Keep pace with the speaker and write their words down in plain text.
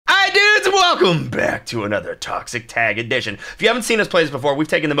and welcome back to another Toxic Tag edition. If you haven't seen us play this before, we've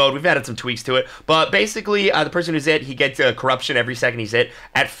taken the mode, we've added some tweaks to it, but basically, the person who's it, he gets corruption every second he's it.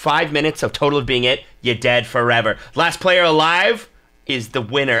 At 5 minutes of total of being it, you're dead forever. Last player alive is the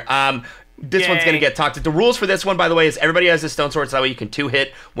winner. This one's going to get talked to. The rules for this one, by the way, is everybody has a stone sword, so that way you can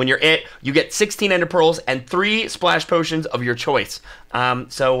 2-hit. When you're it, you get 16 ender pearls and 3 splash potions of your choice.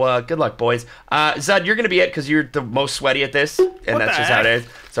 So good luck, boys. Zud, you're going to be it because you're the most sweaty at this, and that's just how it is.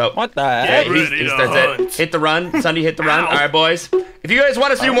 So what the heck? He starts it. Hit the run. Sunday, hit the run. All right, boys. If you guys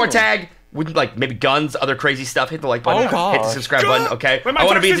want us to do more tag, with like maybe guns, other crazy stuff, hit the like button, hit the subscribe button, okay? I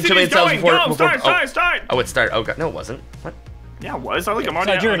want to beat the 2 million subs before start. Oh, it started. Oh god, no, it wasn't. What? Yeah, it was. I think I'm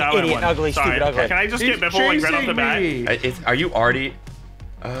already. You're an idiot, ugly, stupid, ugly. Can I just get Biffle like right off the bat? Are you already?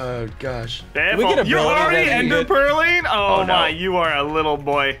 Oh gosh. Biffle, you're already ender pearling? Oh my, you are a little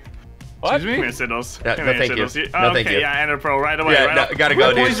boy. What? Excuse me? Come here, Sigils. No, thank you. No, thank you. Yeah, ender pearl right away. Yeah, gotta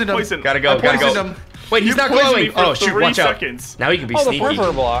go, dude. Gotta go. Wait, he's not glowing. Oh shoot, watch out. Now he can be sneaky. Oh, the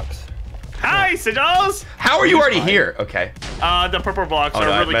purple blocks. Hi, Sigils! How are you already here? Okay. The purple blocks are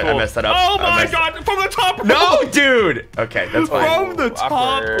really cool. I messed that up. Oh my god, from the top rope! No, dude! Okay, that's fine. From the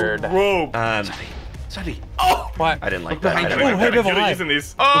top rope. Sunny. Oh! What? I didn't like that. Oh, hey, Biffle, hi. Using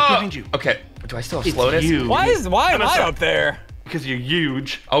these. Behind you. Okay, do I still have slowness? Why am I up there? Because you're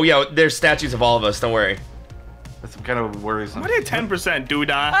huge. Oh yeah, there's statues of all of us, don't worry. That's kind of worrisome. What did 10% do,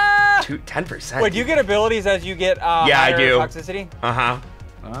 10%? Wait, do you get abilities as you get higher toxicity? Uh-huh.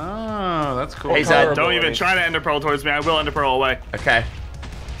 Oh, that's cool. Hey, Zed. Don't even try to ender pearl towards me. I will ender pearl away. Okay.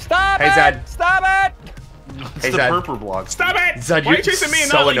 Stop it! Hey, Zed. Stop it! It's the purple block. Stop it! Zed, Why are you chasing me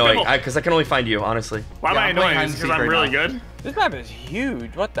and so not like annoying. Biffle? Because I can only find you, honestly. Why am I annoying? Because I'm really good? This map is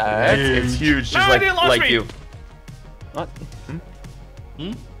huge. What the heck? It's huge, just like you. What?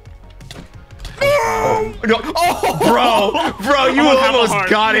 Oh, no. Oh, bro, you almost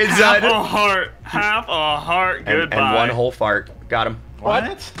got it, Zed. Half a heart, goodbye. And one whole fart. Got him.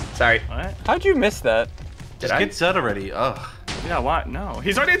 What? Sorry. What? How'd you miss that? Just get Zed already. Ugh. Yeah, what? No.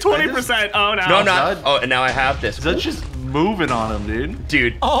 He's already at 20%. Oh, no. No, I'm not. Oh, and now I have this. Zed's just moving on him, dude.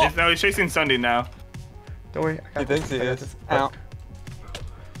 Dude. Oh. No, he's chasing Sunday now. Don't worry. He thinks he is. Ow.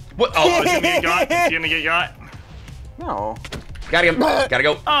 What? Oh, is he gonna get got? No. Got him. Gotta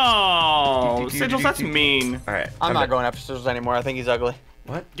go. Oh, Sigils, that's mean. All right. I'm not going after Sigils anymore. I think he's ugly.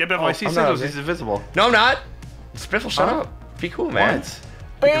 What? Get Biffle. Oh, I see Sigils. He's invisible. No, I'm not. Biffle, shut up. Be cool, man. What?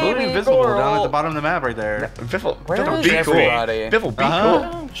 Baby invisible down at the bottom of the map right there. Biffle, Where Biffle, is be cool. everybody? Biffle, be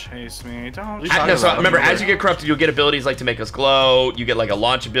cool. Don't chase me. Don't. No, so remember, as you get corrupted, you'll get abilities like to make us glow. You get like a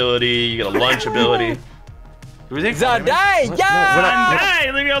launch ability. You get a lunch ability. Zadai, yeah!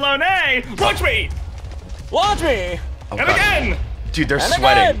 Hey, leave me alone, hey! Launch me! Launch me! And again! Dude, they're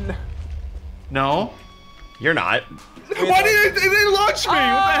sweating. Again. No. You're not. Why did they launch me?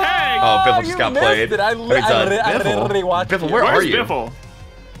 What the heck? Oh, Biffle just got played. I literally watched Biffle, you. where are you? Biffle?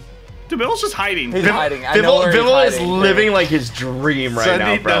 Dude, Biffle's just hiding. He's hiding. I know where Biffle he's is hiding. living like his dream right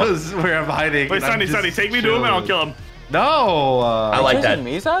now, bro. Sunny knows where I'm hiding. Wait, Sunny, take me to him and I'll kill him. No. I like that.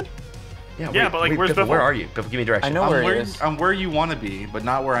 Me, Zod? Yeah, but like, where's Biffle? Where are you? Biffle, give me direction. I know where he is. I'm where you want to be, but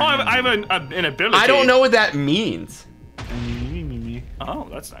not where I am. I have an ability. I don't know what that means. Oh,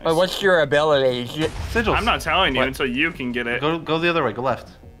 that's nice. But what's your ability? Sigils. I'm not telling you until you can get it. Go the other way. Go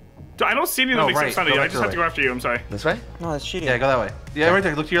left. I don't see anything except Sunny. I just have to go after you. I'm sorry. This way? No, that's cheating. Yeah, go that way. Yeah, right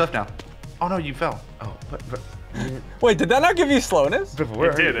there. Look to your left now. Oh no, you fell. Oh, but Wait, did that not give you slowness? Biffle, where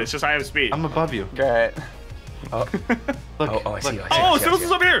It did. It's just I have speed. I'm above you. Great. Oh. Look. Oh, I see. Oh, Sigils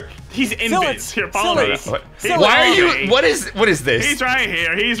is over here. He's in this. Here, follow me. Why are you? What is this? He's right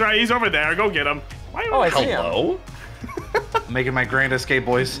here. He's over there. Go get him. Why Oh, I see Hello? Making my grand escape,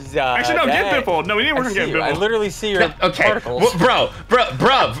 boys. Actually, no, get Biffle. No, we need to work on getting Biffle. I literally see your particles. Bro,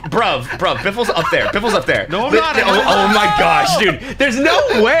 Biffle's up there. Biffle's up there. No, I'm not. Oh my gosh, dude. There's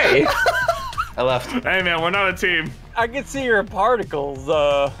no way. I left. Hey, man, we're not a team. I can see your particles.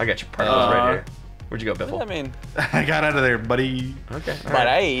 I got your particles right here. Where'd you go, Biffle? What does that mean? I got out of there, buddy. Okay. But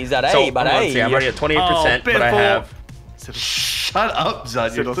hey, So, I'm already at 28%, but I have. Shut up,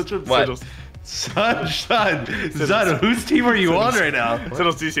 Zud. You're such a what? Zud, whose team are you on right now?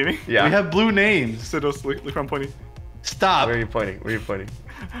 Sigils, do you see me? Yeah. We have blue names. Sigils, look where I'm pointing. Stop. Where are you pointing? Where are you pointing?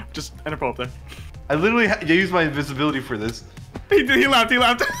 Just enter pearl up there. I literally used my invisibility for this. He laughed. Where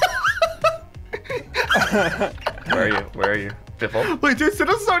are you? Where are you? Biffle? Wait, dude,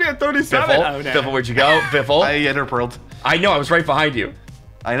 Sigils is already at 37. Biffle? Oh, no. Biffle, where'd you go? Biffle? I enderpearled. I know, I was right behind you.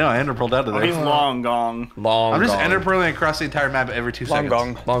 I know, I enderpearled out of there. He's long gone. Long I'm just gone. enderpearling across the entire map every 2 seconds.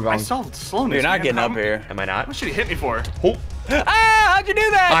 Long gone. I saw slowness. You're not getting up here. Am I not? What should he hit me for? Oh. Ah, how'd you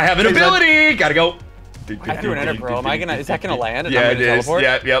do that? I have an ability. Gotta go. I threw an ender pearl. Am I gonna? Is that gonna land? And Yeah, I'm it gonna is.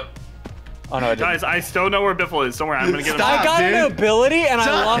 teleport? Yep. Oh no, I didn't. Guys, I still know where Biffle is. Somewhere. I'm gonna get him. I got dude. an ability and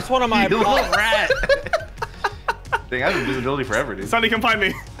I lost one of my. You little rat. Dang, I have invisibility forever, dude. Sonny, come find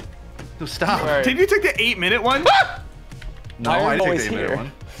me. No, stop. Right. Did you take the 8-minute one? No, I didn't always take the 8-minute here.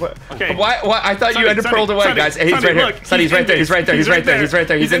 one. Okay. Why? I thought Sonny, you ender pearled away, Sonny, guys. Hey, he's Sonny, right here. look, Sonny, he's right there. He's right there. He's right there. He's right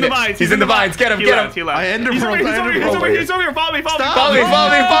there. He's in the vines. He's in the vines. Get him. He Get left, him. he left. I ender He's over pearled. here. He's over here. Follow me. Follow me. Follow me. Follow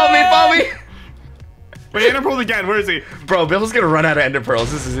me. Follow me. Follow me. Wait, ender pearled again. Where is he? Bro, Biffle's gonna run out of ender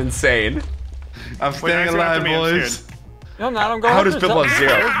pearls. This is insane. I'm staying alive, boys. No, I'm not. I'm going. How does after Biffle have Zed.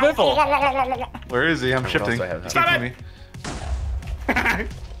 zero? Where's Biffle? Where is he? I'm shifting. else do I have? Stop it.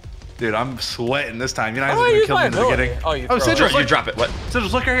 Dude, I'm sweating this time. You know, I How do I was use gonna my kill me in the ability? beginning. Oh, you Oh, throw it. Sigils, You look. drop it. What?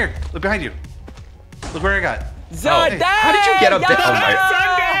 Sigils, look right here. Look behind you. Look where I got. Zed, How did you get up there? Oh my.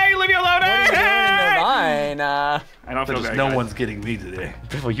 Sunday, leave me alone. What are you doing in the vine? I don't feel Sigils, very no good. one's getting me today.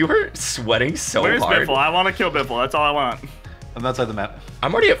 Biffle, you were sweating so Where's hard. Biffle? I want to kill Biffle. That's all I want. I'm outside the map.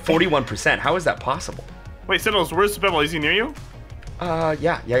 I'm already at 41%. How is that possible? Wait, Sigils, where's Biffle? Is he near you?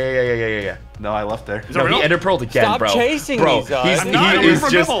 Yeah. No, I left there. Is No, that real? he ender pearled again, Stop bro. chasing bro, me, Zod. he's, I'm not. I'm he is waiting for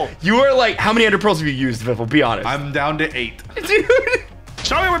just. Biffle. You are like, how many ender pearls have you used, Biffle? Be honest. I'm down to 8. Dude.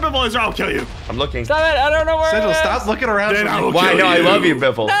 Show me where Biffle is or I'll kill you. I'm looking. Stop it! I don't know where it Sigils, is. stop looking around Then for I me. will Why? kill No, I you. love you,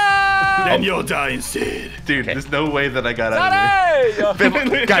 Biffle. Then you'll die instead. Dude, Okay. there's no way that I got out of Sonny!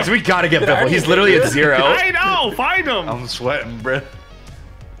 Biffle. Guys, we gotta get Did I Biffle. already He's get literally you? at 0. I know. Find him. there. I'm sweating, bro.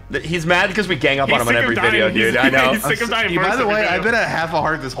 He's mad because we gang up He's on him on sick of every dying. video, dude. I know. He's sick of dying By first the every way, video. I've been at half a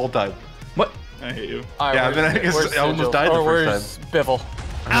heart this whole time. What? I hate you. All right, Yeah, where's- I almost where's died the Sigil? Or first where's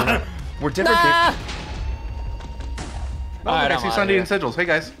Biffle? We're different. Nah. Oh, Alright, I I'm see outta Sunday here. and Sigils. Hey,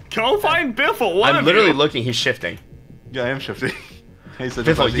 guys. Go find Biffle. One I'm of literally you. looking. He's shifting. Yeah, I am shifting. Hey, Sigils.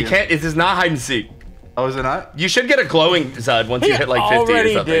 Biffle, you can't. This is not hide and seek. Oh, is it not? You should get a glowing Zud once you hit like 50 or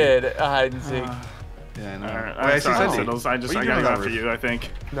already something. did a hide and seek. Yeah, I know. All right, Wait, I see sorry, Sunday. Sigils. I What are you got doing it on for roof? you, I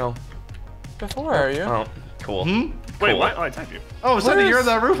think. No. Biffle, where are you? Oh, cool. Wait, Cool. what? Oh, I tagged you. Oh, Sunday, Where's- you're on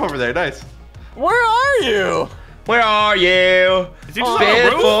that roof over there. Nice. Where are you? Where are you? Is he just on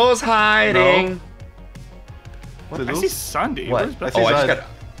the roof? Biffle's hiding. I see Sunday. What? Where's Biffle? see Oh, Zud.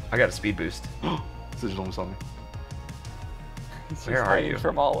 I got a speed boost. Sigils almost saw me. He's Where just are hiding you?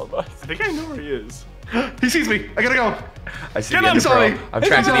 from all of us. I think I know where he is. He sees me. I gotta go. I see Get the him, ender pearl. Sonny. I'm He's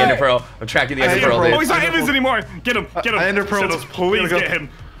tracking the on ender my- pearl. I'm tracking the I ender ender pearl, pearl. Oh, dude. he's not Evans anymore. Get him. Get him. I ender pearled. Sigils, please Gotta go. get him.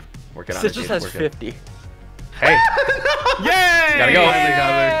 Working on it. Sigils dude. has Working. 50. Hey, Yay! gotta go.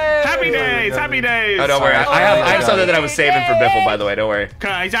 Happy days. Happy days. Oh, don't worry. I have something that I was saving for Biffle, by the way. Don't worry.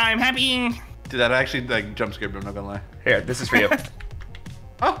 Cause I'm happy. Dude, that actually like jump scared me. I'm not gonna lie. Here, this is for you.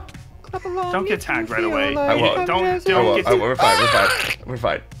 Oh, Don't get tagged right away. I won't. Don't Oh, get. we're fine. We're fine. We're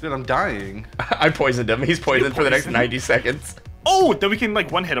fine. dude, I'm dying. I poisoned him. He's poisoned for the next poisoned? 90 seconds. Oh, then we can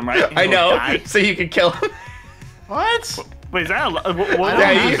like one hit him, right? I He'll know. die. So you can kill him. What? Wait, is that? What I don't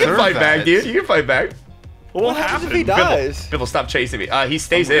Yeah, you can deserve fight back, that. dude. You can fight back. will What happens if he happen? dies? Biffle, stop chasing me. He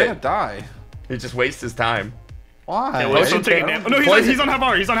stays I'm gonna in. die. He just wastes his time. Why? Wait, Poison don't take a can't- nap. No, Poison- he's on half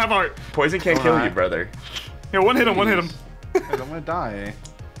heart. He's on half heart. Poison can't kill you, Alright. brother. Here, one hit him. One hit him. I'm gonna die.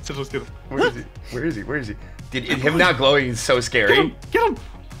 So let's get him. Where is he? Where is he? Where is he? Dude, him not glowing is so Get scary. him. Get him.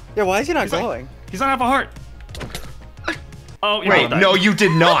 Yeah, why is he not He's like- going? He's on half a heart. Oh, you Wait, both died. no, you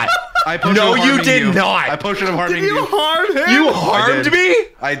did not. I potioned No, him you harming did you. not. I potioned him harming You you. harmed him. You harmed did. me?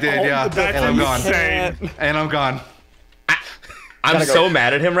 I did, yeah. that's And I'm gone. insane. And I'm gone. I'm Gotta go. so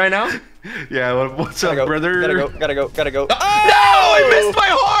mad at him right now. Yeah, what's Gotta up, go, brother? gotta go. No, I missed my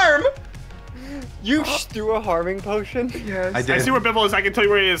harm. You threw a harming potion? Yes. I did. I see where Biffle is. I can tell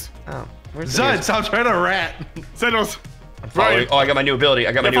you where he is. Oh, where's Zud, stop trying to rat. Sentinels. Following. Oh, I got my new ability.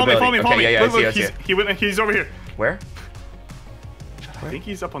 I got my new ability. Follow me. Okay, yeah, I Look, see, I look, see. he's over here. Where? I think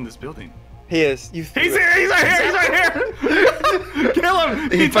he's up on this building. He is. You threw He's it. here. He's right here. He's right here. Kill him.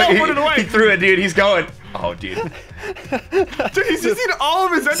 He teleported he away. threw it, dude. He's going. Oh, dude. Dude, he's just seen all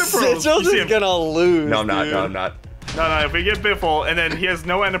of his ender pearls. Sigils You see is him? gonna lose. No, I'm not. dude. No, I'm not. No, if we get Biffle and then he has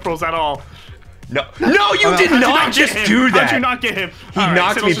no ender pearls at all. No, no, you did How'd you not get just him? do that. How'd you not get him? He All right,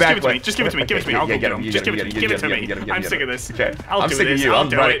 knocked Sigils, me just back. Give it to me. Just give it to me. Give it to me. I'll go get him. Just give it to me. Give it to me. I'm sick of this. Okay. I'll I'm do sick of this. you. I'll I'm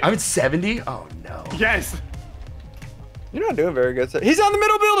do running. it. I'm at 70. Oh no. Yes. You're not doing very good. He's on the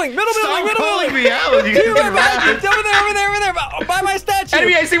middle building. Middle building. Middle calling building. me out. You Dude, can right rat. back. Over there. By my statue.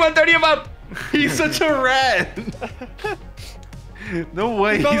 Enemy AC 130 him up. He's such a rat. No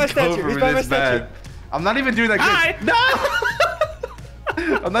way He's by my he's statue. over He's by my this bad. I'm not even doing that good. Hi.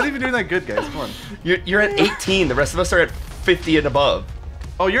 No! I'm not even doing that good, guys. Come on. You're at 18. The rest of us are at 50 and above.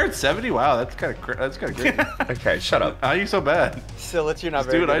 Oh, you're at 70? Wow, that's kind of great. Okay, shut up. How are you so bad? Sillet, you're not Just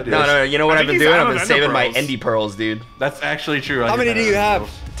very do what I good. do. No, no, no. You know what I I've think been he's doing? out I've of been saving my ender Endy pearls, dude. That's actually true. How many do you have?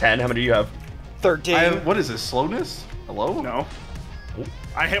 10. How many do you have? 13. What is this? Slowness? Hello? No.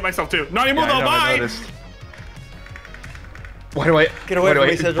 I hit myself too. Not anymore Yeah, I though. know, I Bye. noticed. Why do I Get away why do from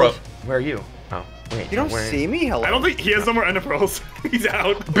I- me, Sigils. Bro, where are you? Oh, wait. You don't where- see me? Hello. I don't think he has no more ender pearls. He's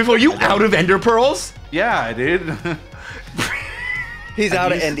out. Biffle, are you out of ender pearls? Yeah, I did. He's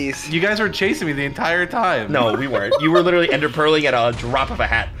out of You- Endies. You guys were chasing me the entire time. No, we weren't. You were literally ender pearling at a drop of a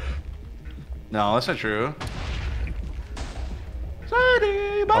hat. No, that's not true. Oh,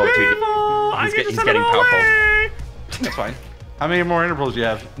 dude. I get He's to getting powerful. away. That's fine. How many more intervals do you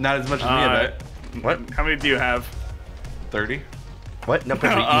have? Not as much as me, I bet. What? How many do you have? 30. What? No,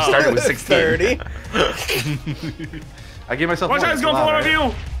 Biffle, you started with 16. 30. I gave myself Watch more. out, he's That's going for one allowed, of right?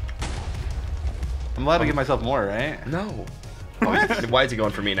 you. I'm allowed to give myself more, right? No. Why is he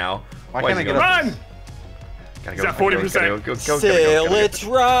going for me now? Why is can't he I get going- up? Run. Gotta He's go, at gotta go, 40%. gotta go, go, go, Sillets,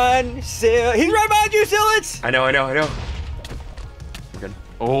 run. He's right behind you, Sillets. I know. We're good.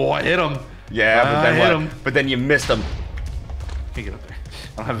 Oh, I hit him. Yeah, but I then hit what? him. But then you missed him. Can't get up there.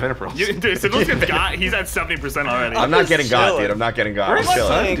 I don't have venom pearls. Dude, Sigils gets got. He's at 70% already. I'm not getting got, chilling. dude. I'm not getting got. Where's I'm chilling.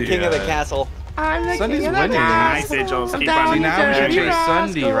 Sunday, Sunday, King of the uh, Castle? Sundy's winning. Nice, Sigils. Keep on. See, now we should Yeah, chase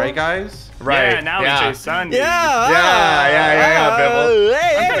Sunday, right, guys? Right. Yeah, now we chase Sunday. Yeah. Biffle.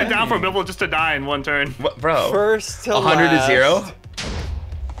 I'm Hey, getting down for Bibble just to die in one turn. What, bro? First to 100 to last. 0?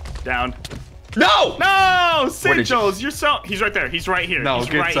 Down. No! No, Where did you- Sigils, you're so. He's right there. He's right here. No, he's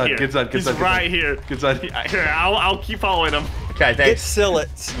good right son, here. good son, good He's son, good right son. here. Good son. Here, I'll keep following him. Okay, Get thanks.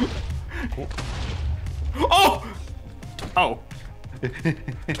 Sillets. Oh! Oh.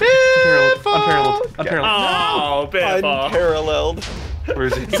 Unparalleled. Oh, Biffle. Unparalleled. Where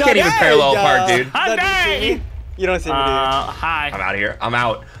is he? You can't even parallel park, dude. Hyundai! You don't see me, do you? Hi. I'm out of here. I'm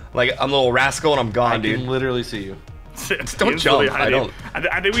out. Like, I'm a little rascal and I'm I gone, can dude. literally see you. Don't Ian's jump, really I hiding. don't.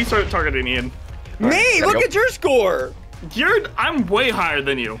 I think we started targeting Ian. Me, gotta look go. at your score. I'm way higher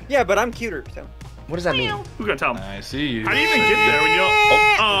than you. Yeah, but I'm cuter, so. What does that mean? Who's gonna tell him? I see you. How do you even get there when you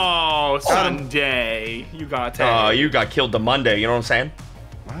don't? Oh, Sunday. You got it. Oh, you got killed the Monday, you know what I'm saying?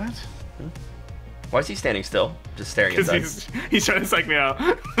 What? Why is he standing still? Just staring Because inside. he's trying to psych me out.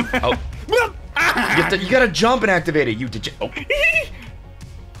 Oh. You gotta jump and activate it. You did. Oh.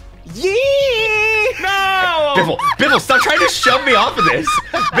 No! Biffle, stop trying to shove me off of this.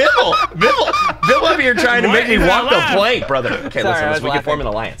 Biffle over here trying to What make me is walk that the plank, brother. Okay, Sorry, I was listen, we can form laughing.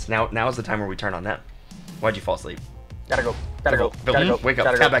 an alliance. Now is the time where we turn on them. Why'd you fall asleep? Gotta go. Gotta go. Bill, Gotta go. wake up.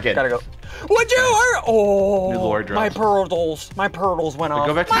 Gotta Tap go. back in. Gotta go. Would you hurt? Oh, New lore my drops. pearls. My pearls went off.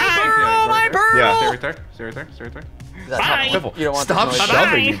 Go back to my the tank. pearl. My pearl. Yeah. Stay right there. Stay right there. Stay right there. Bye. Biffle, You don't want stop this noise.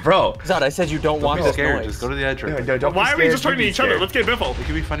 shoving me, bro. Zod, I said you don't Don't want be this scared. noise. Just go to the edge right No, there. don't be Why are we scared, just targeting be each other? scared. Let's get Biffle. It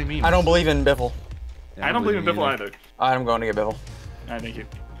could be funny memes. I don't believe in Biffle. Yeah, I don't believe in Biffle either. I'm going to get Biffle. Alright, thank you.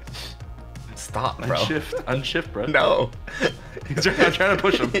 Stop, bro. Unshift, bro. No. I'm trying to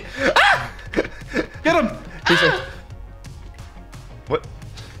push him. Get him! What?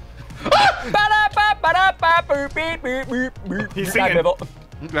 He's Hi, singing. Biffle.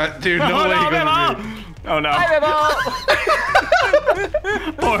 Dude, no Oh way no, he goes Biffle! with me. Oh no. Hi, Biffle.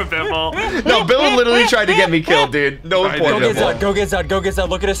 Poor Biffle. No, Bill literally tried to get me killed, dude. No I poor did. Go get Biffle. Zod. Go get Zod. Go get Zod.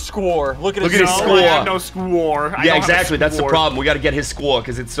 Look at his score. Look at Look his at his No, score. I have no score. I Yeah, don't have a exactly. That's the score. problem. We got to get his score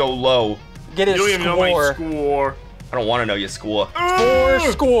because it's so low. Get You his don't even know my score. score. I don't want to know your score.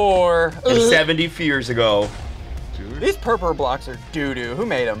 Score. It was 70 years ago. These purple blocks are doo-doo. Who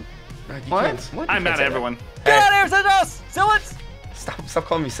made them? You What? can't- what? I'm You mad can't at say everyone. Get out of here, Sigils! Sillets! that. Stop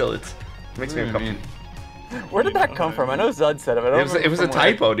calling me Sillets. It makes me What do you uncomfortable. mean? Where did that come from? I know Zud said it. But I don't It was a remember from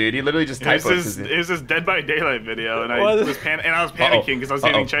where. typo, dude. He literally just It was typoed. this Dead by Daylight video, and I What? was panicking because I was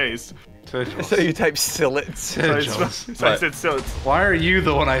getting chased. So you type Sillets. So I said so. Why are you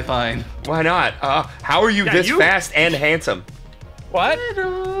the one I find? Why not? How are you Yeah, this you- fast and handsome? What? He's not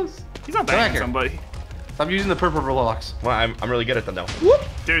Come back that here. handsome, but Stop using the purple blocks. Well, I'm really good at them though.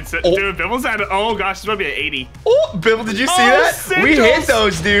 dude, Oh. dude, Biffle's at. Oh gosh, this might be an 80. Oh, Bill, did you see Oh, that? We hit Sigils!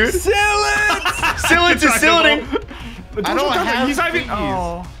 those, dude. Sillets! Sillets is silleting. I don't have He's hiding. these.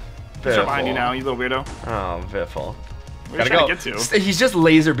 Oh, he's right behind you now, you little weirdo. Oh, Biffle. Where Gotta you trying go. to get to? He's just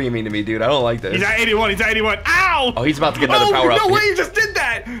laser beaming to me, dude. I don't like this. He's at 81. He's at 81. Ow! Oh, he's about to get another Oh, power up. no way! You just did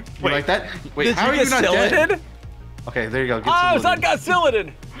that. You Wait, like that? Wait, Did how you are you get not dead? Silleted? Okay, there you go. Get Oh, some Zud got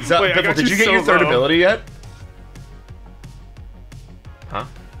Silleted! Wait, Wait, I got did you you get so your third low. ability yet? Huh?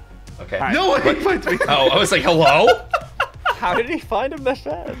 Okay. Hi. No way, he fights me. Oh, I was like, hello? How did he find him that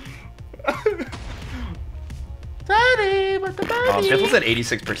fast? Oh, Biffle's at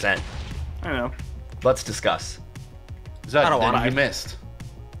 86%. I know. Let's discuss. Zud, I don't then wanna. you missed.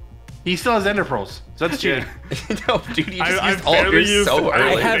 He still has ender pearls. Zud's cheating. No, dude, you just I've used all barely yours used. so I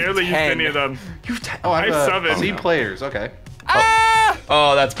early. have barely used 10. any of them. You've Oh, I I have have 7. C players. Okay. Ah!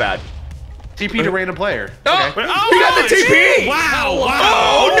 Oh, that's bad. TP to random player. Oh, Okay. he got the TP! Wow! Wow!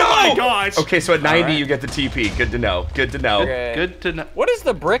 Oh, no! my gosh! Okay, so at 90, Alright. you get the TP. Good to know. Good to know. Okay. Good to know. What does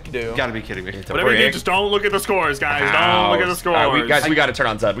the brick do? You gotta be kidding me. It's a Whatever you do, brick. just don't look at the scores, guys. Don't look at the scores. All right, guys, we gotta turn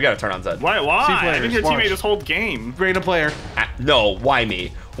on Zud. We gotta turn on Zud. Why? See I've been players, your teammate watch. this whole game. Random player. No, why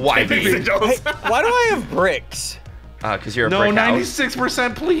me? Why me? Sigils. Why do I have bricks? Because you're a No, brick house.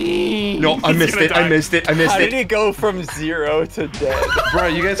 96%, please. No, I missed gonna it. I die. missed it. I missed How it. did he go from 0 to dead? Bro,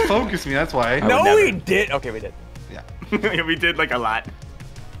 you guys focus me. That's why. would No, never. we did. Okay, we did. Yeah. We did like a lot.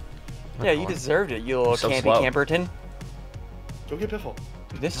 Yeah, you deserved it, you little So campy slow. camperton. Go get Biffle.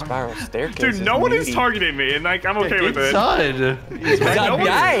 This spiral staircase. Dude, is no one is meaty. targeting me, and like I'm okay with it. Zud. He's Zud,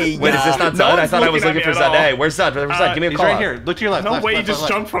 right, yay. Wait, is this not No Zud? I one's thought I was looking looking at for me at Zud. Hey, all. where's Zud? Where's Zud? Give me a He's call. right here. Look to your left. No left, way, you left, just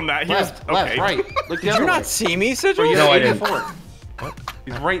left, jumped from that. He Left, was left, okay. right. Look the Did other you way. not see me, Oh, Sigils? you No, I didn't. didn't. What?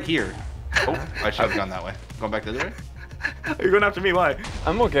 He's right here. Oh, I should have gone that way. Going back the other way? You're going after me. Why?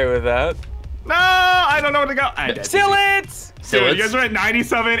 I'm okay with that. No, I don't know where to go. I did. Still it! Dude, you guys are at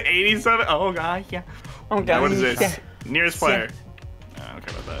 97, 87. Oh god, yeah. Oh, Now, what is this? Yeah. Nearest player. No, I don't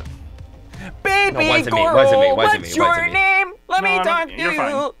care about that. Baby No, why is it me? girl, Why is it me? Why is it me? what's Why is it your me? name? Let me No, talk to you're you.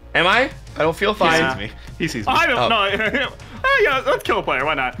 fine. Am I? I don't feel He fine. sees me. He sees me. I don't Oh. know. Oh, yeah, let's kill a player.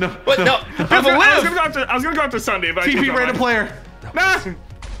 Why not? No. What? No. I was, Biffle, gonna, I, was live! gonna go after, I was gonna go after Sunday, but I changed TP my random mind. player. Nah.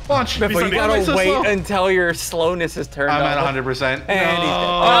 Launch. But you Sunday. gotta Why am I so wait slow? until your slowness is turned I'm up. at 100%. And he's dead.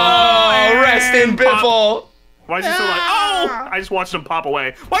 Oh, rest in and pop. Biffle. Why is he still like? Oh! I just watched him pop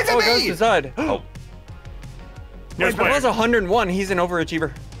away. Why is it Oh, it goes me? to Zud. Oh, Wait, Nearest but it player. was 101. He's an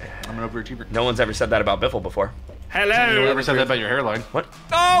overachiever. I'm an overachiever. no one's ever said that about Biffle before. You Hello. ever said that about your hairline? What?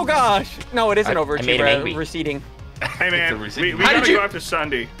 Oh gosh. No, it is an I made him overachiever. angry. Receding. Hey man, It's a we receipt. we How gotta did you- go after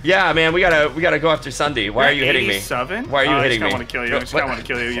Sunday. Yeah, man, we gotta go after Sunday. Why are you hitting me? 87? Why are you I hitting just me? want to kill you. I just What? kind of want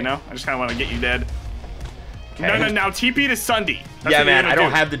to kill you. You know, I just kind of want to get you dead. Okay. No, now TP to Sunday. That's Yeah, what you're man, gonna I don't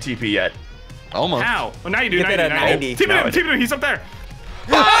do. have the TP yet. Almost. How? Well, now you do. Get 90, that at 90. TP No, I to him. TP to him. He's up there.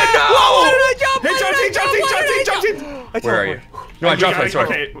 Oh, I jump? Hey, jump, team, jump, team, jump, team, jump, team. no! Where are you? No, I dropped my sword.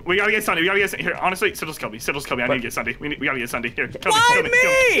 Okay, we gotta get Sunday. We gotta get here. Honestly, Sigils kill me. Sigils kill me. I need to get Sunday. We gotta get Sunday. Here, kill Why me.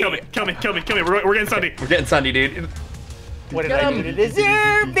 me? Kill me. Kill me. Kill me. Kill me. We're getting Sunday. We're getting Sunday, dude. What did I do to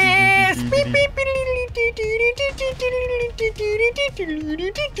deserve this?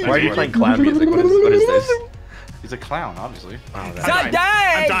 Why are you playing clown music? What is this? He's a clown, obviously. I'm Zud, dying. I'm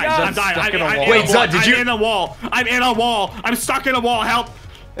die! dying. I'm dying. stuck in a I'm wall. in Wait, a wall. Zud, did you- I'm in a wall. I'm in a wall. I'm stuck in a wall. Help.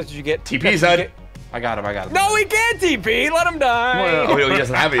 That's what you get. TP, That's what you Zud. get. I got him. I got him. No, he can't TP. Let him die. Oh, he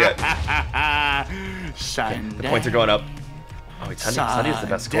doesn't have it yet. Sunday. The points are going up. Oh, wait, Sunday is the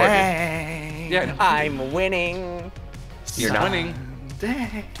best score. Dude. Yeah. I'm winning. You're not. winning.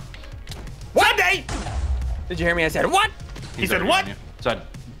 Sunday. Sunday. Did you hear me? I said what? He said already what? on you. So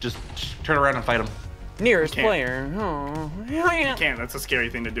just turn around and fight him. Nearest Can't. player. Oh, yeah. Can't. That's a scary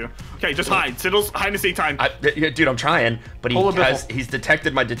thing to do. Okay, just hide. Sigils, hide and seek time. Yeah, dude, I'm trying, but Pull a he's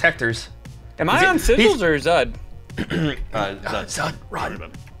detected my detectors. Am I He's- on Sigils or Zud? Zud. Zud,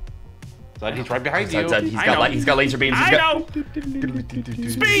 run. Zud, he's right behind Zud, you. Zud, I know. he's got laser beams. I He's got, know.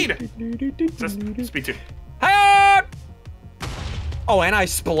 Speed. Just speed 2. Hi! Oh, and I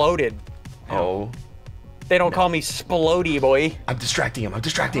exploded. Oh, They don't call me Splody boy. I'm distracting him. I'm I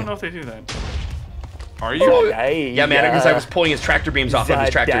distracting don't know him. if they do that. Are you? Yeah, man, because I was pulling his tractor beams off of his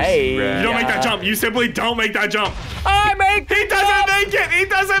tractors. You don't make that jump. You simply don't make that jump. I make He doesn't make it. He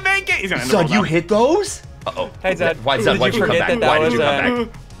doesn't make it. He's gonna end the Zud, roll you now. hit those? Uh-oh. Hey, Zud. Why, Zud, why'd Did you you come forget back? that Why that did you come was,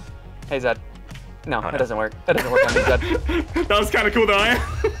 back? Hey, Zud. No, Oh, that no. doesn't work. That doesn't work on me, Zud. That was kind of cool, though. Eh?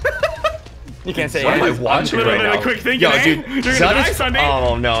 You can't say What am I it. watching Little right bit of now? quick thinking, Yo, eh? dude, You're gonna Zud die, is... Sunday.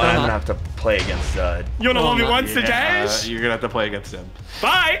 Oh, no, I'm Uh-huh. gonna have to play against Zud. You wanna Well, 1v1 not Sigils? You're gonna have to play against him.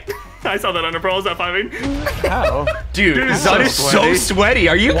 Bye. I saw that under pro. Is that fine? How? Dude, Dude, it's Zud so is so sweaty. sweaty.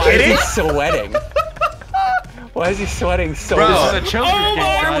 Are you Why is kidding? he sweating? Why is he sweating so Bro. much? This is a choker Oh, game,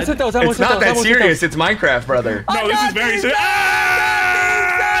 I almost hit Zud. those. I almost It's hit not those. I that almost hit serious. those. It's Minecraft, brother. No, this is very serious.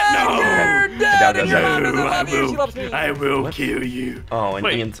 You're No. dead, and does your that. mom doesn't love you. She loves me. I will kill you. Oh, and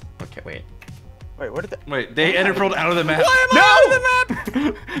Wait. Ian's... Okay, wait. Wait, where did that? Wait, they enterpearled out of the map. Why am No! I out of the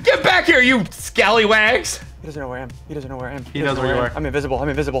map? Get back here, you scallywags! He doesn't know where I am. He doesn't know where I am. He doesn't knows know where you I are. am. I'm invisible. I'm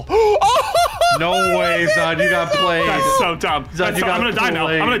invisible. Oh! No way, Zud, you got played. That's so dumb. Zud, That's you so, I'm got gonna die now.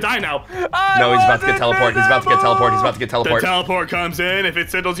 I'm gonna played. die now. No, he's about to get teleport. He's about to get teleport. He's about to get The teleport. teleport comes in. If it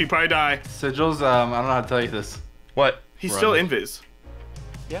Sigils, you probably die. Sigils, I don't know how to tell you this. What? He's Run. still invis.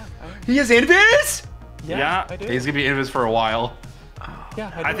 Yeah. He has invis? Yeah. I do. He's gonna be invis for a while. Yeah,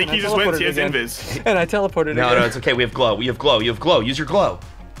 I, I do, think and he just wins. He has teleported again. invis. And I teleported No, again. no, it's okay. We have glow. We have glow. You have glow. Use your glow.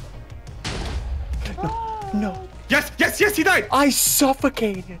 No. Yes, yes, yes. He died. I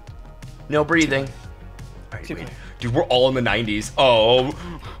suffocated. No breathing. All right, Two wait. player. Dude, we're all in the 90s. Oh.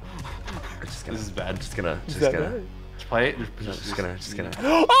 gonna. This is bad. Just gonna. Is that right? Just play it. Just gonna.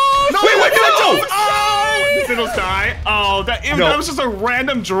 Oh, Wait, what? No! Oh! The Sigils die. Oh, that was just a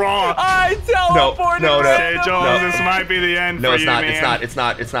random draw. I teleported. No. Sigils, this might be the end No, for it's you, not. man.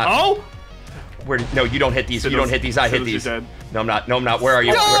 It's not. Oh! No, you don't hit these. You don't hit these. I hit Sigils, these. you're dead. No, I'm not. Where are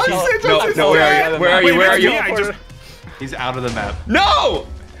you? No, Where- he's no, where are dead. you? Where are you? Wait, Where are that's you? me, I just- He's out of the map. No!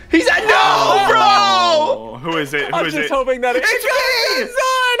 He's at no, bro! Oh, who is it? Who I'm is just it? hoping that it's me!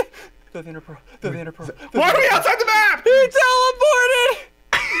 son. The Inner Pearl. The Inner Pearl. Why are we outside the map? He teleported.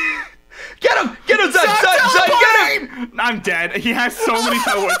 Get him! Get him, son! Get him! I'm dead. He has so many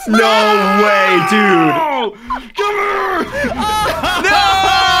teleports. No way, dude! Oh, come here!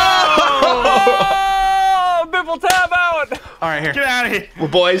 Oh, Biffle tab out. All right, here. Get out of here. Well,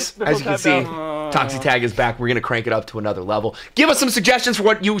 boys, as you can tap see, down. Toxic Tag is back. We're going to crank it up to another level. Give us some suggestions for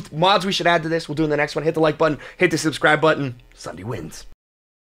what mods we should add to this. We'll do in the next one. Hit the like button. Hit the subscribe button. Sunday wins.